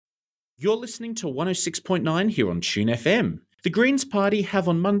You're listening to 106.9 here on Tune FM. The Greens Party have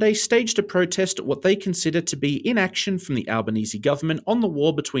on Monday staged a protest at what they consider to be inaction from the Albanese government on the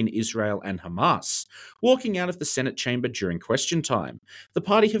war between Israel and Hamas, walking out of the Senate chamber during question time. The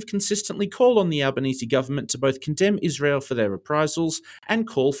party have consistently called on the Albanese government to both condemn Israel for their reprisals and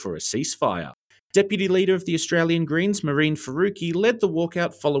call for a ceasefire. Deputy Leader of the Australian Greens, Mehreen Faruqi, led the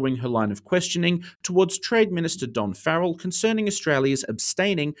walkout following her line of questioning towards Trade Minister Don Farrell concerning Australia's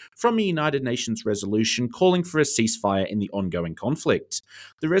abstaining from a United Nations resolution calling for a ceasefire in the ongoing conflict.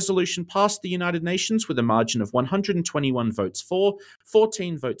 The resolution passed the United Nations with a margin of 121 votes for,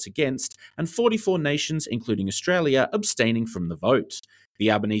 14 votes against, and 44 nations, including Australia, abstaining from the vote. The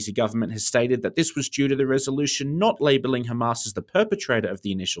Albanese government has stated that this was due to the resolution not labelling Hamas as the perpetrator of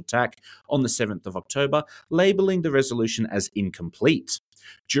the initial attack on the 7th of October, labelling the resolution as incomplete.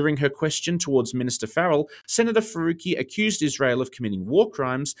 During her question towards Minister Farrell, Senator Faruqi accused Israel of committing war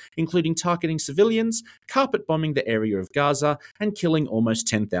crimes, including targeting civilians, carpet bombing the area of Gaza, and killing almost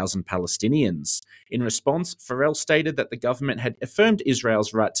 10,000 Palestinians. In response, Farrell stated that the government had affirmed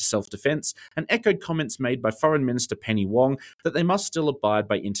Israel's right to self-defense and echoed comments made by Foreign Minister Penny Wong that they must still abide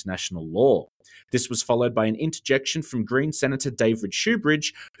by international law. This was followed by an interjection from Green Senator David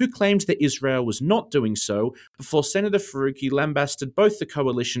Shoebridge, who claimed that Israel was not doing so, before Senator Faruqi lambasted both the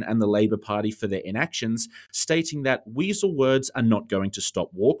Coalition and the Labor Party for their inactions, stating that weasel words are not going to stop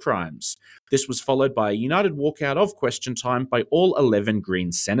war crimes. This was followed by a united walkout of question time by all 11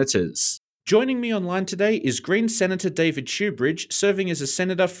 Green senators. Joining me online today is Green Senator David Shoebridge, serving as a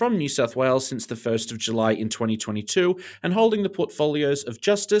senator from New South Wales since the 1st of July in 2022 and holding the portfolios of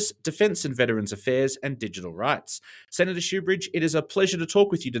Justice, Defence and Veterans Affairs and Digital Rights. Senator Shoebridge, it is a pleasure to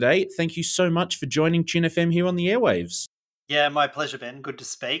talk with you today. Thank you so much for joining Tune FM here on the airwaves. Yeah, my pleasure, Ben. Good to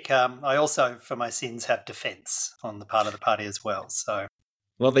speak. I also, for my sins, have defence on the part of the party as well, so...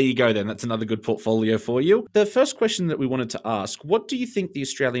 Well, there you go then. That's another good portfolio for you. The first question that we wanted to ask, what do you think the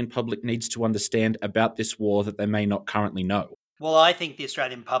Australian public needs to understand about this war that they may not currently know? Well, I think the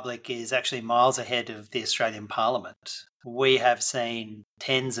Australian public is actually miles ahead of the Australian Parliament. We have seen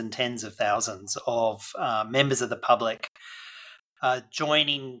tens and tens of thousands of members of the public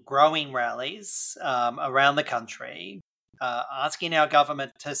joining growing rallies around the country, asking our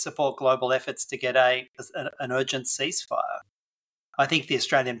government to support global efforts to get an urgent ceasefire. I think the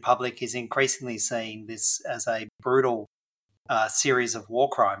Australian public is increasingly seeing this as a brutal series of war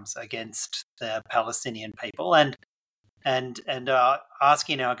crimes against the Palestinian people, and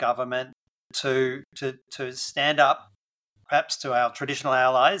asking our government to stand up, perhaps to our traditional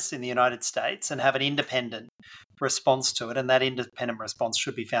allies in the United States, and have an independent response to it. And that independent response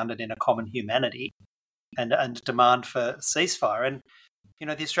should be founded in a common humanity and demand for ceasefire. And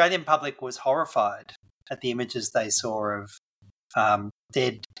the Australian public was horrified at the images they saw of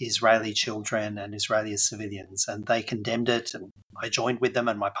dead Israeli children and Israeli civilians, and they condemned it, and I joined with them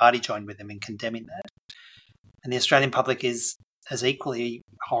and my party joined with them in condemning that. And the Australian public is as equally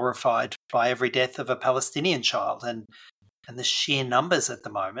horrified by every death of a Palestinian child, and the sheer numbers at the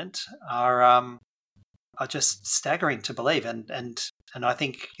moment are just staggering to believe. And I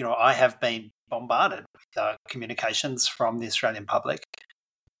think I have been bombarded with communications from the Australian public,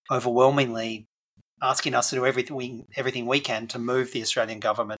 overwhelmingly asking us to do everything we can to move the Australian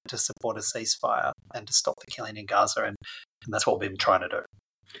government to support a ceasefire and to stop the killing in Gaza, and that's what we've been trying to do.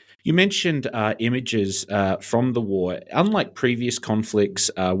 You mentioned images from the war. Unlike previous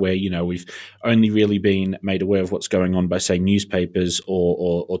conflicts where, we've only really been made aware of what's going on by, say, newspapers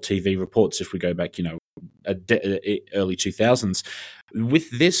or TV reports, if we go back, early 2000s,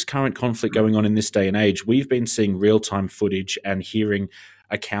 with this current conflict going on in this day and age, we've been seeing real-time footage and hearing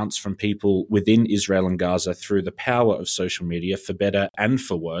accounts from people within Israel and Gaza through the power of social media, for better and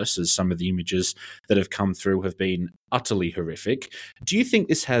for worse, as some of the images that have come through have been utterly horrific. Do you think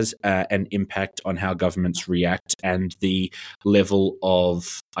this has an impact on how governments react and the level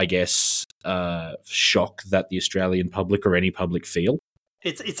of, shock that the Australian public or any public feel?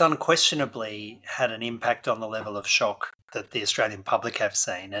 It's unquestionably had an impact on the level of shock that the Australian public have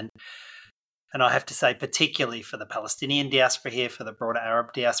seen. And I have to say, particularly for the Palestinian diaspora here, for the broader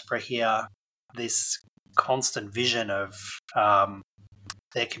Arab diaspora here, this constant vision of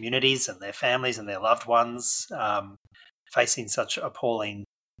their communities and their families and their loved ones facing such appalling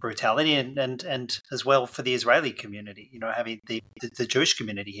brutality, and as well for the Israeli community, having the Jewish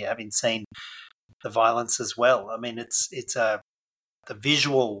community here, having seen the violence as well. I mean, it's the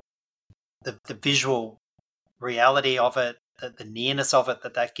visual reality of it, the nearness of it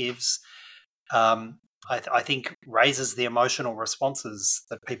that gives. I think raises the emotional responses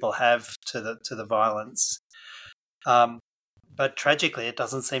that people have to the violence. But but tragically, it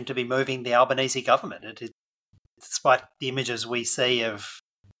doesn't seem to be moving the Albanese government. Despite the images we see of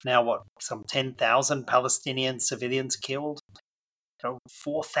now, some 10,000 Palestinian civilians killed,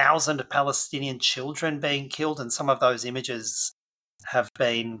 4,000 Palestinian children being killed, and some of those images have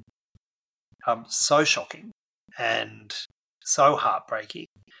been so shocking and so heartbreaking.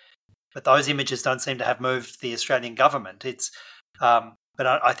 But those images don't seem to have moved the Australian government. But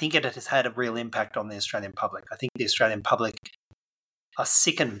I think it has had a real impact on the Australian public. I think the Australian public are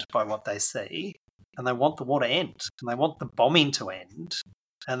sickened by what they see, and they want the war to end, and they want the bombing to end,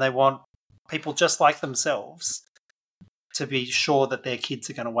 and they want people just like themselves to be sure that their kids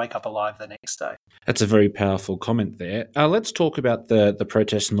are going to wake up alive the next day. That's a very powerful comment there. Let's talk about the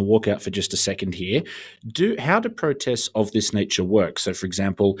protests and the walkout for just a second here. How do protests of this nature work? So, for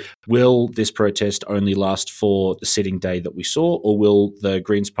example, will this protest only last for the sitting day that we saw, or will the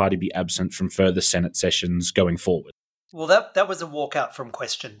Greens Party be absent from further Senate sessions going forward? Well, that was a walkout from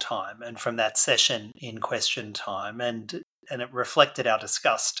Question Time, and from that session in Question Time, and it reflected our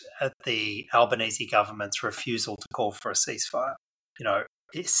disgust at the Albanese government's refusal to call for a ceasefire.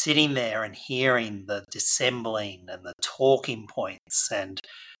 Sitting there and hearing the dissembling and the talking points and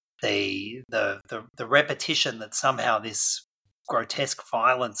the repetition that somehow this grotesque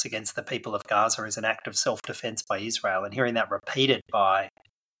violence against the people of Gaza is an act of self-defense by Israel, and hearing that repeated by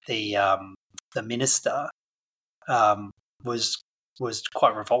the minister was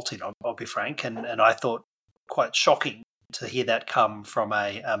quite revolting, I'll be frank, and I thought quite shocking to hear that come from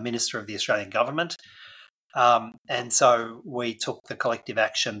a minister of the Australian government. And so we took the collective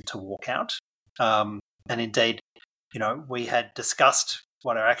action to walk out. And indeed, we had discussed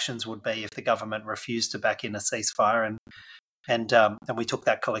what our actions would be if the government refused to back in a ceasefire, and we took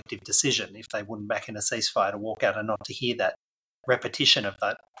that collective decision, if they wouldn't back in a ceasefire, to walk out and not to hear that repetition of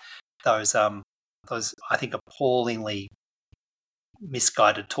those I think appallingly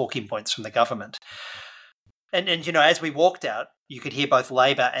misguided talking points from the government. And as we walked out, you could hear both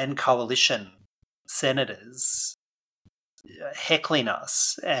Labor and Coalition senators heckling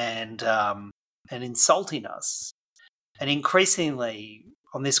us and insulting us. And increasingly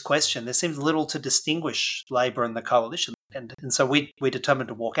on this question, there seems little to distinguish Labor and the Coalition. And so we determined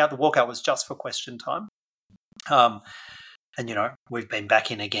to walk out. The walkout was just for Question Time. And we've been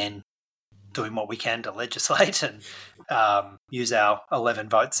back in again, doing what we can to legislate and use our 11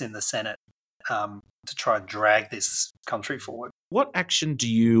 votes in the Senate to try and drag this country forward. What action do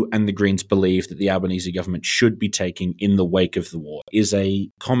you and the Greens believe that the Albanese government should be taking in the wake of the war? Is a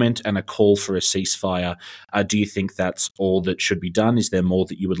comment and a call for a ceasefire, do you think that's all that should be done? Is there more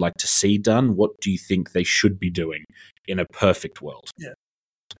that you would like to see done? What do you think they should be doing in a perfect world? Yeah.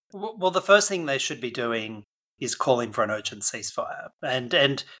 Well, the first thing they should be doing is calling for an urgent ceasefire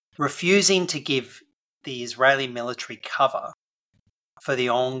and refusing to give the Israeli military cover for the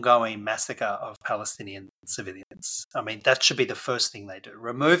ongoing massacre of Palestinian civilians. I mean, that should be the first thing they do.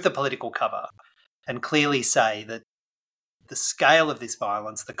 Remove the political cover and clearly say that the scale of this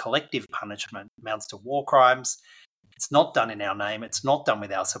violence, the collective punishment, amounts to war crimes. It's not done in our name. It's not done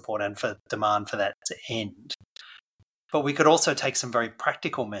with our support, and for demand for that to end. But we could also take some very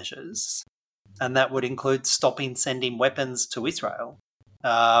practical measures, and that would include stopping sending weapons to Israel.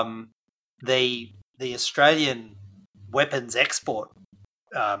 The Australian weapons export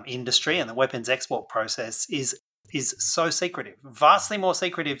industry and the weapons export process is so secretive, vastly more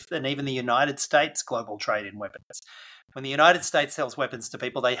secretive than even the United States global trade in weapons. When the United States sells weapons to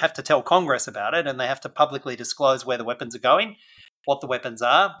people, they have to tell Congress about it, and they have to publicly disclose where the weapons are going, what the weapons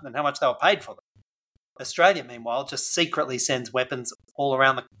are, and how much they were paid for them. Australia, meanwhile, just secretly sends weapons all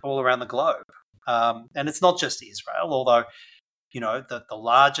around the globe, and it's not just Israel, although the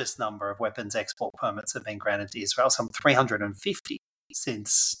largest number of weapons export permits have been granted to Israel, some 350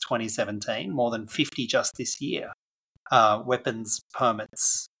 since 2017, more than 50 just this year. Weapons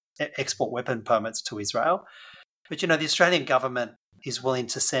permits, export weapon permits to Israel. But the Australian government is willing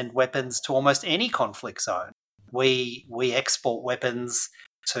to send weapons to almost any conflict zone. We export weapons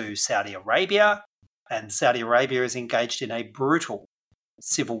to Saudi Arabia, and Saudi Arabia is engaged in a brutal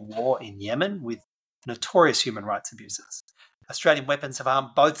civil war in Yemen with notorious human rights abuses. Australian weapons have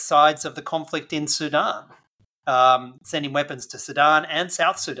harmed both sides of the conflict in Sudan, sending weapons to Sudan and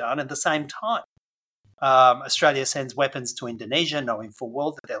South Sudan at the same time. Australia sends weapons to Indonesia, knowing full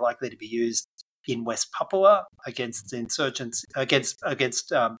well that they're likely to be used in West Papua against insurgents, against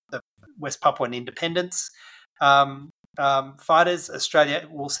the West Papuan independence fighters. Australia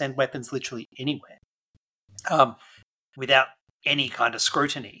will send weapons literally anywhere without any kind of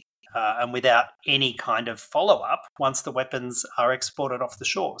scrutiny and without any kind of follow-up once the weapons are exported off the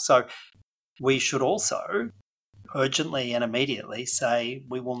shore. So we should also urgently and immediately say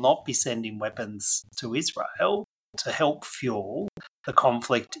we will not be sending weapons to Israel to help fuel the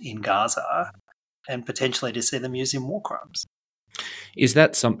conflict in Gaza and potentially to see them using war crimes. Is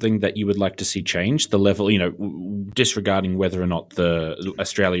that something that you would like to see change? The level, disregarding whether or not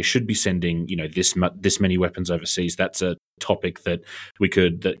Australia should be sending, this many weapons overseas. That's a topic that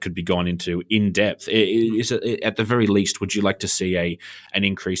could be gone into in depth. Is it, at the very least, would you like to see an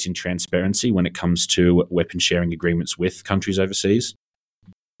increase in transparency when it comes to weapon sharing agreements with countries overseas?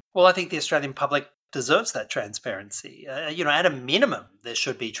 Well, I think the Australian public deserves that transparency. At a minimum, there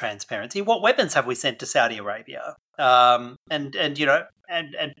should be transparency. What weapons have we sent to Saudi Arabia? And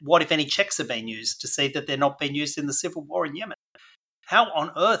what, if any, checks are being used to see that they're not being used in the civil war in Yemen? How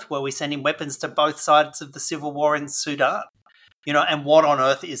on earth were we sending weapons to both sides of the civil war in Sudan? And what on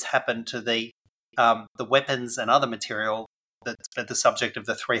earth is happened to the weapons and other material that's been the subject of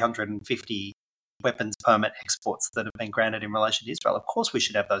the 350 weapons permit exports that have been granted in relation to Israel? Of course we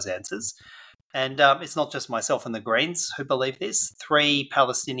should have those answers. And it's not just myself and the Greens who believe this. 3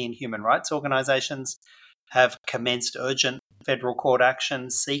 Palestinian human rights organisations have commenced urgent federal court action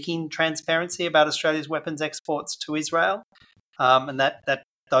seeking transparency about Australia's weapons exports to Israel. And that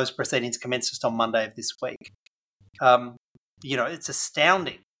those proceedings commenced just on Monday of this week. It's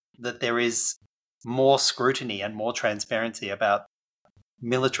astounding that there is more scrutiny and more transparency about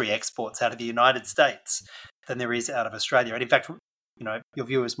military exports out of the United States than there is out of Australia. And in fact, your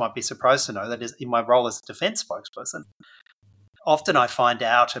viewers might be surprised to know that in my role as a defence spokesperson, often I find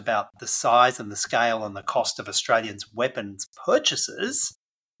out about the size and the scale and the cost of Australians' weapons purchases,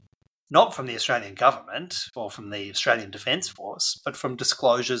 not from the Australian government or from the Australian Defence Force, but from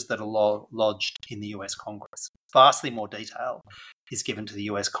disclosures that are lodged in the US Congress. Vastly more detail is given to the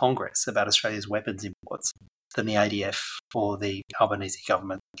US Congress about Australia's weapons imports than the ADF or the Albanese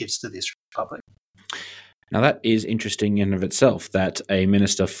government gives to the Australian public. Now, that is interesting in and of itself, that a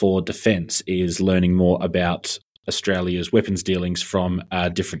Minister for Defence is learning more about Australia's weapons dealings from a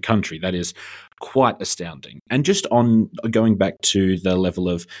different country. That is quite astounding. And just on going back to the level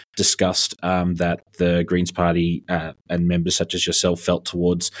of disgust that the Greens Party and members such as yourself felt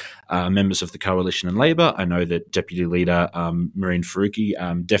towards members of the Coalition and Labor, I know that Deputy Leader Marine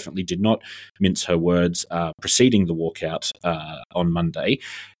Faruqi definitely did not mince her words preceding the walkout on Monday.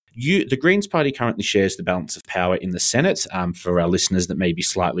 The Greens Party currently shares the balance of power in the Senate. For our listeners that may be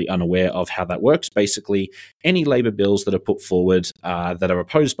slightly unaware of how that works, basically, any Labor bills that are put forward that are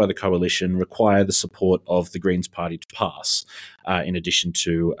opposed by the Coalition require the support of the Greens Party to pass, in addition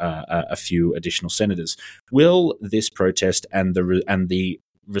to a few additional senators. Will this protest and the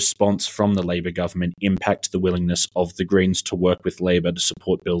response from the Labor government impact the willingness of the Greens to work with Labor to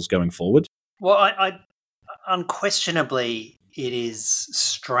support bills going forward? Well, I unquestionably, it is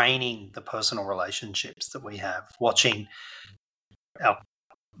straining the personal relationships that we have. Watching our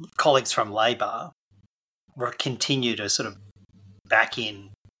colleagues from Labor continue to sort of back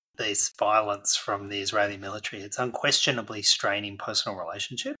in this violence from the Israeli military, it's unquestionably straining personal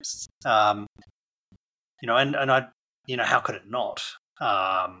relationships. How could it not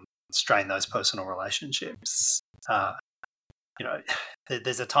strain those personal relationships?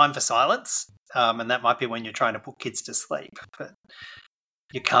 There's a time for silence, and that might be when you're trying to put kids to sleep, but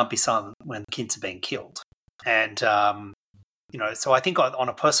you can't be silent when kids are being killed. And, so I think on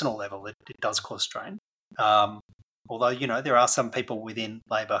a personal level, it does cause strain. Although, there are some people within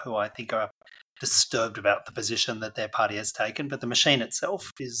Labor who I think are disturbed about the position that their party has taken, but the machine itself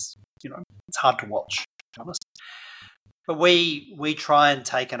is, it's hard to watch, to be honest. But we try and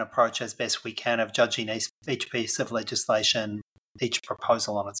take an approach as best we can of judging each piece of legislation, each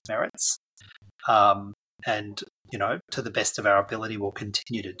proposal on its merits. And, to the best of our ability, we'll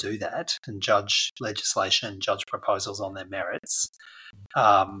continue to do that and judge legislation, judge proposals on their merits,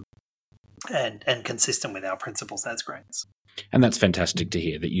 and consistent with our principles as Greens. And that's fantastic to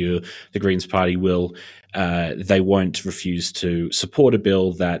hear that the Greens Party they won't refuse to support a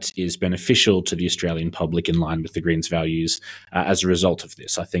bill that is beneficial to the Australian public in line with the Greens' values as a result of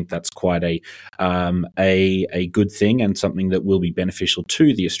this. I think that's quite a good thing and something that will be beneficial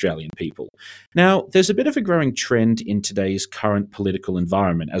to the Australian people. Now, there's a bit of a growing trend in today's current political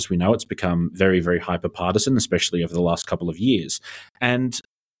environment. As we know, it's become very, very hyper-partisan, especially over the last couple of years. And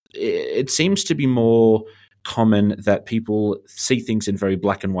it seems to be more common that people see things in very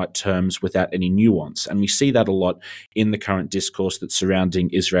black and white terms without any nuance. And we see that a lot in the current discourse that's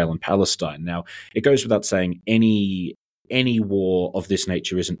surrounding Israel and Palestine. Now, it goes without saying any war of this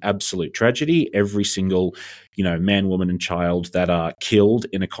nature is an absolute tragedy. Every single, man, woman, and child that are killed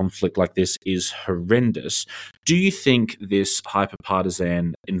in a conflict like this is horrendous. Do you think this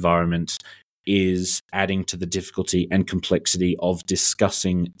hyper-partisan environment is adding to the difficulty and complexity of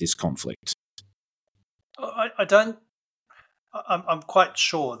discussing this conflict? I'm quite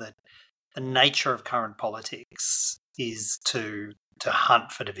sure that the nature of current politics is to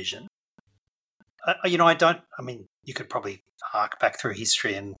hunt for division. You could probably hark back through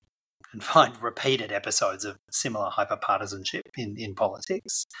history and find repeated episodes of similar hyperpartisanship in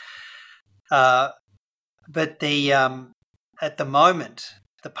politics. But at the moment,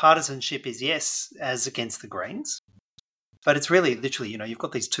 the partisanship is, yes, as against the Greens, but it's really literally, you've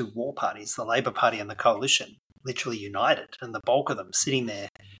got these two war parties, the Labor Party and the Coalition, literally united, and the bulk of them sitting there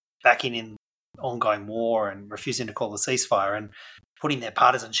backing in ongoing war and refusing to call a ceasefire and putting their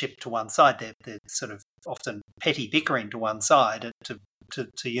partisanship to one side. They're sort of often petty bickering to one side to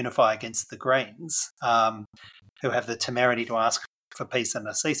unify against the Greens, who have the temerity to ask for peace and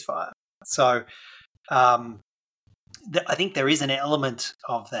a ceasefire. So I think there is an element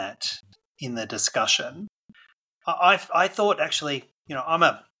of that in the discussion. I thought actually, I'm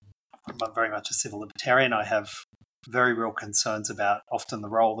very much a civil libertarian. I have very real concerns about often the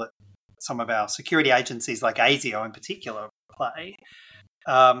role that some of our security agencies like ASIO in particular play.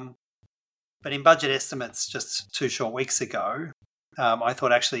 But in budget estimates just 2 short weeks ago, I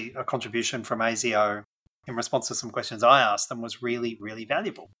thought actually a contribution from ASIO in response to some questions I asked them was really, really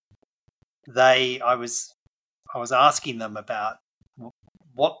valuable. I was asking them about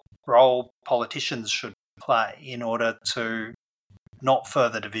what role politicians should play in order to not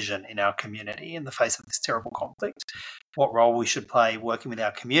further division in our community in the face of this terrible conflict, what role we should play working with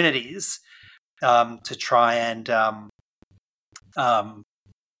our communities to try and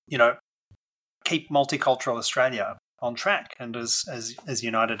keep multicultural Australia on track and as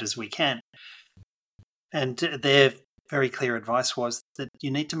united as we can. And their very clear advice was that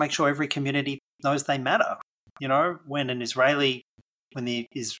you need to make sure every community knows they matter. When the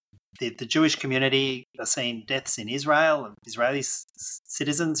Jewish community are seeing deaths in Israel and Israeli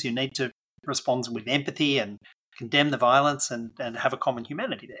citizens, you need to respond with empathy and condemn the violence and have a common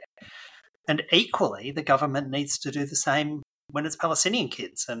humanity there. And equally, the government needs to do the same when it's Palestinian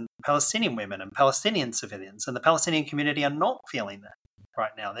kids and Palestinian women and Palestinian civilians. And the Palestinian community are not feeling that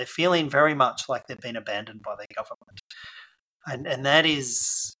right now. They're feeling very much like they've been abandoned by their government. And that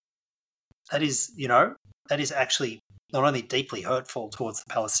is actually not only deeply hurtful towards the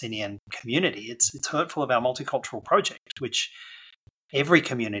Palestinian community, it's hurtful of our multicultural project, which every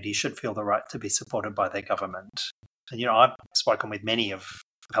community should feel the right to be supported by their government. And, I've spoken with many of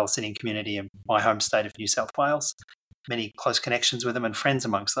the Palestinian community in my home state of New South Wales, many close connections with them and friends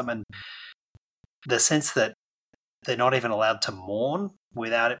amongst them. And the sense that they're not even allowed to mourn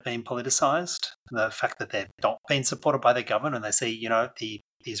without it being politicised, the fact that they're not being supported by their government and they see, the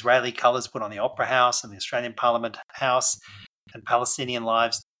Israeli colours put on the Opera House and the Australian Parliament House and Palestinian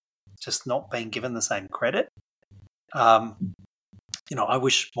lives just not being given the same credit. I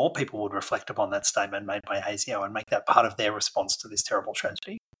wish more people would reflect upon that statement made by ASIO and make that part of their response to this terrible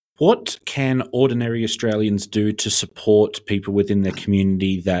tragedy. What can ordinary Australians do to support people within their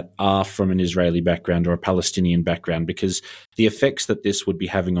community that are from an Israeli background or a Palestinian background? Because the effects that this would be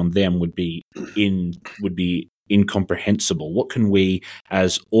having on them would be incomprehensible. What can we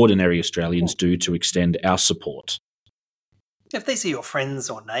as ordinary Australians do to extend our support? If these are your friends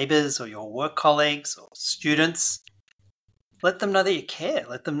or neighbours or your work colleagues or students, let them know that you care.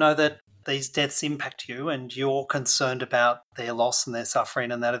 Let them know that these deaths impact you and you're concerned about their loss and their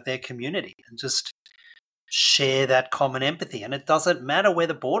suffering and that of their community, and just share that common empathy. And it doesn't matter where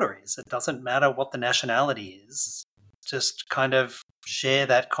the border is. It doesn't matter what the nationality is. Just kind of share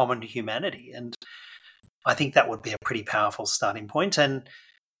that common humanity. And I think that would be a pretty powerful starting point. And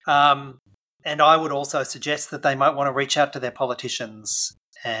I would also suggest that they might want to reach out to their politicians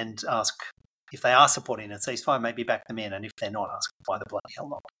and ask if they are supporting a ceasefire, maybe back them in. And if they're not, ask why the bloody hell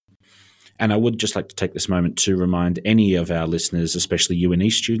not. And I would just like to take this moment to remind any of our listeners, especially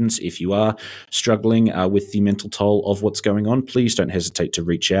UNE students, if you are struggling with the mental toll of what's going on, please don't hesitate to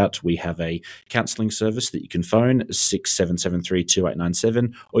reach out. We have a counselling service that you can phone 6773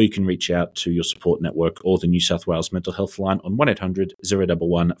 2897, or you can reach out to your support network or the New South Wales Mental Health Line on 1800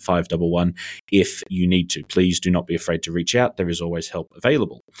 011 511 if you need to. Please do not be afraid to reach out. There is always help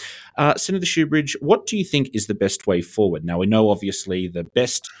available. Senator Shoebridge, what do you think is the best way forward? Now, we know obviously the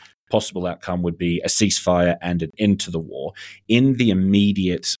best possible outcome would be a ceasefire and an end to the war. In the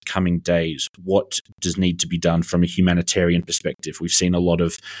immediate coming days, what does need to be done from a humanitarian perspective? We've seen a lot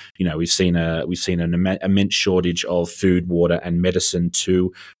of, we've seen an immense shortage of food, water, and medicine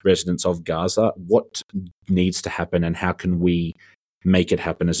to residents of Gaza. What needs to happen, and how can we make it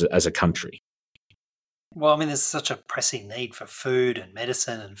happen as a country? Well, I mean, there's such a pressing need for food and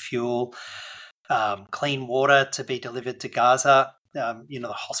medicine and fuel, clean water to be delivered to Gaza.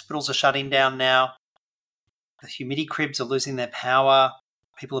 The hospitals are shutting down now. The humidity cribs are losing their power.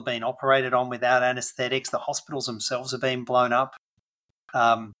 People are being operated on without anaesthetics. The hospitals themselves are being blown up.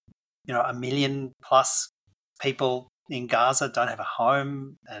 1 million plus people in Gaza don't have a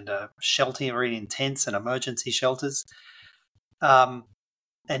home and are sheltering in tents and emergency shelters.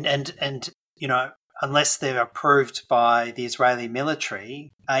 Unless they're approved by the Israeli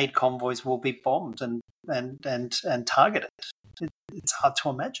military, aid convoys will be bombed and targeted. It's hard to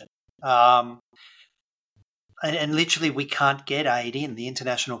imagine. And literally, we can't get aid in. The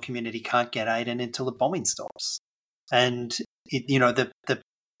international community can't get aid in until the bombing stops. And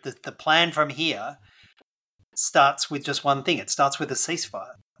the plan from here starts with just one thing. It starts with a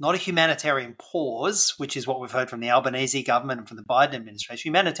ceasefire, not a humanitarian pause, which is what we've heard from the Albanese government and from the Biden administration.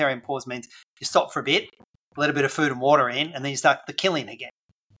 Humanitarian pause means you stop for a bit, let a bit of food and water in, and then you start the killing again.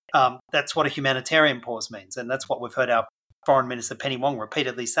 That's what a humanitarian pause means, and that's what we've heard our Foreign Minister Penny Wong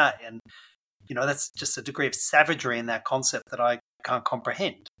repeatedly say. And that's just a degree of savagery in that concept that I can't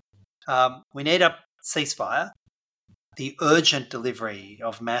comprehend. We need a ceasefire, the urgent delivery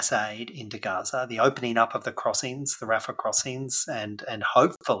of mass aid into Gaza, the opening up of the crossings, the Rafah crossings, and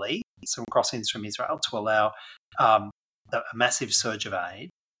hopefully some crossings from Israel to allow a massive surge of aid.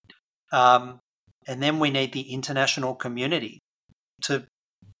 And then we need the international community to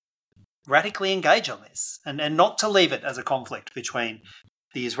radically engage on this and not to leave it as a conflict between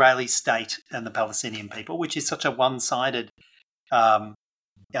the Israeli state and the Palestinian people, which is such a one-sided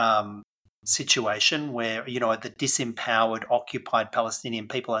situation where, the disempowered, occupied Palestinian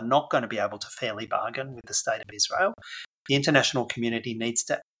people are not going to be able to fairly bargain with the state of Israel. The international community needs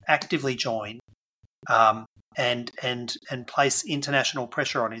to actively join and place international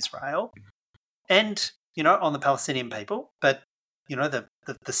pressure on Israel and, on the Palestinian people. But,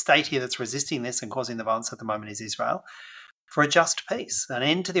 the state here that's resisting this and causing the violence at the moment is Israel, for a just peace, an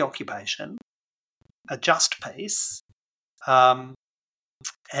end to the occupation, a just peace, and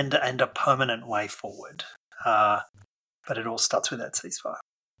a permanent way forward. But it all starts with that ceasefire.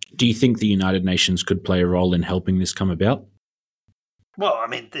 Do you think the United Nations could play a role in helping this come about? Well, I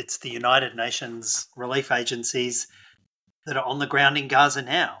mean, it's the United Nations relief agencies that are on the ground in Gaza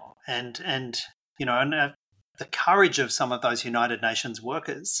now, and the courage of some of those United Nations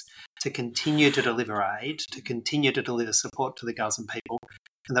workers to continue to deliver aid, to continue to deliver support to the Gazan people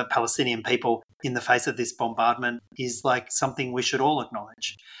and the Palestinian people in the face of this bombardment is like something we should all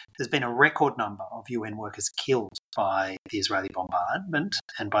acknowledge. There's been a record number of UN workers killed by the Israeli bombardment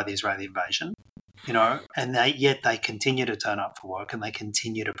and by the Israeli invasion, and yet they continue to turn up for work and they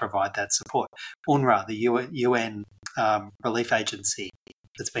continue to provide that support. UNRWA, the UN relief agency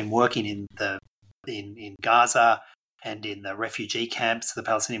that's been working in Gaza and in the refugee camps, the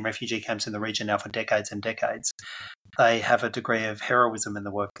Palestinian refugee camps in the region now for decades and decades, they have a degree of heroism in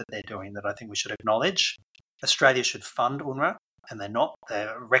the work that they're doing that I think we should acknowledge. Australia should fund UNRWA, and they're not.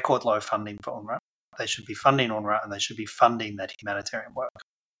 They're record low funding for UNRWA. They should be funding UNRWA, and they should be funding that humanitarian work.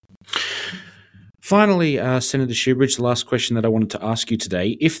 Finally, Senator Shoebridge, the last question that I wanted to ask you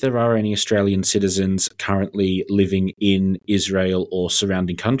today, if there are any Australian citizens currently living in Israel or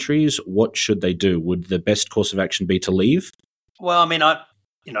surrounding countries, what should they do? Would the best course of action be to leave? Well, I mean, I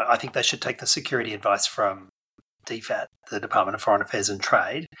think they should take the security advice from DFAT, the Department of Foreign Affairs and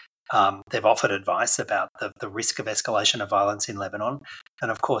Trade. They've offered advice about the risk of escalation of violence in Lebanon. And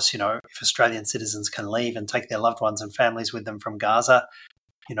of course, if Australian citizens can leave and take their loved ones and families with them from Gaza,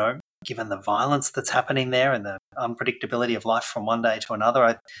 given the violence that's happening there and the unpredictability of life from one day to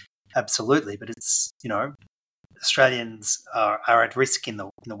another, absolutely. But it's, Australians are at risk in the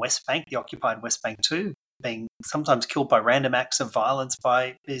West Bank, the occupied West Bank too, being sometimes killed by random acts of violence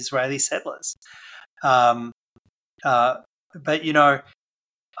by Israeli settlers. But,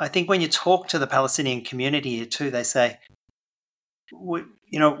 I think when you talk to the Palestinian community here too, they say, we're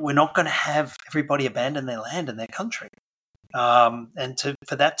not going to have everybody abandon their land and their country. For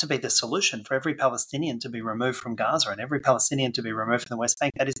that to be the solution, for every Palestinian to be removed from Gaza and every Palestinian to be removed from the West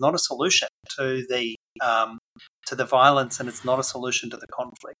Bank, that is not a solution to the violence, and it's not a solution to the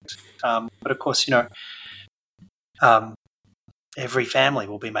conflict. But of course, every family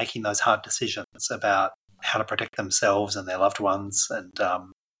will be making those hard decisions about how to protect themselves and their loved ones, and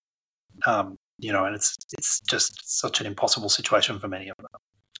and it's just such an impossible situation for many of them.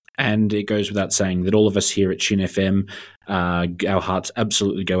 And it goes without saying that all of us here at Tune FM, our hearts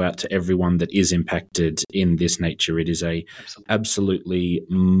absolutely go out to everyone that is impacted in this nature. It is a absolutely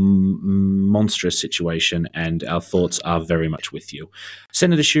monstrous situation, and our thoughts are very much with you.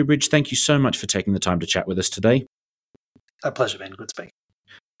 Senator Shoebridge, thank you so much for taking the time to chat with us today. A pleasure, Ben. Good speaking.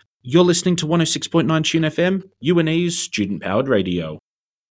 You're listening to 106.9 Tune FM, UNE's student-powered radio.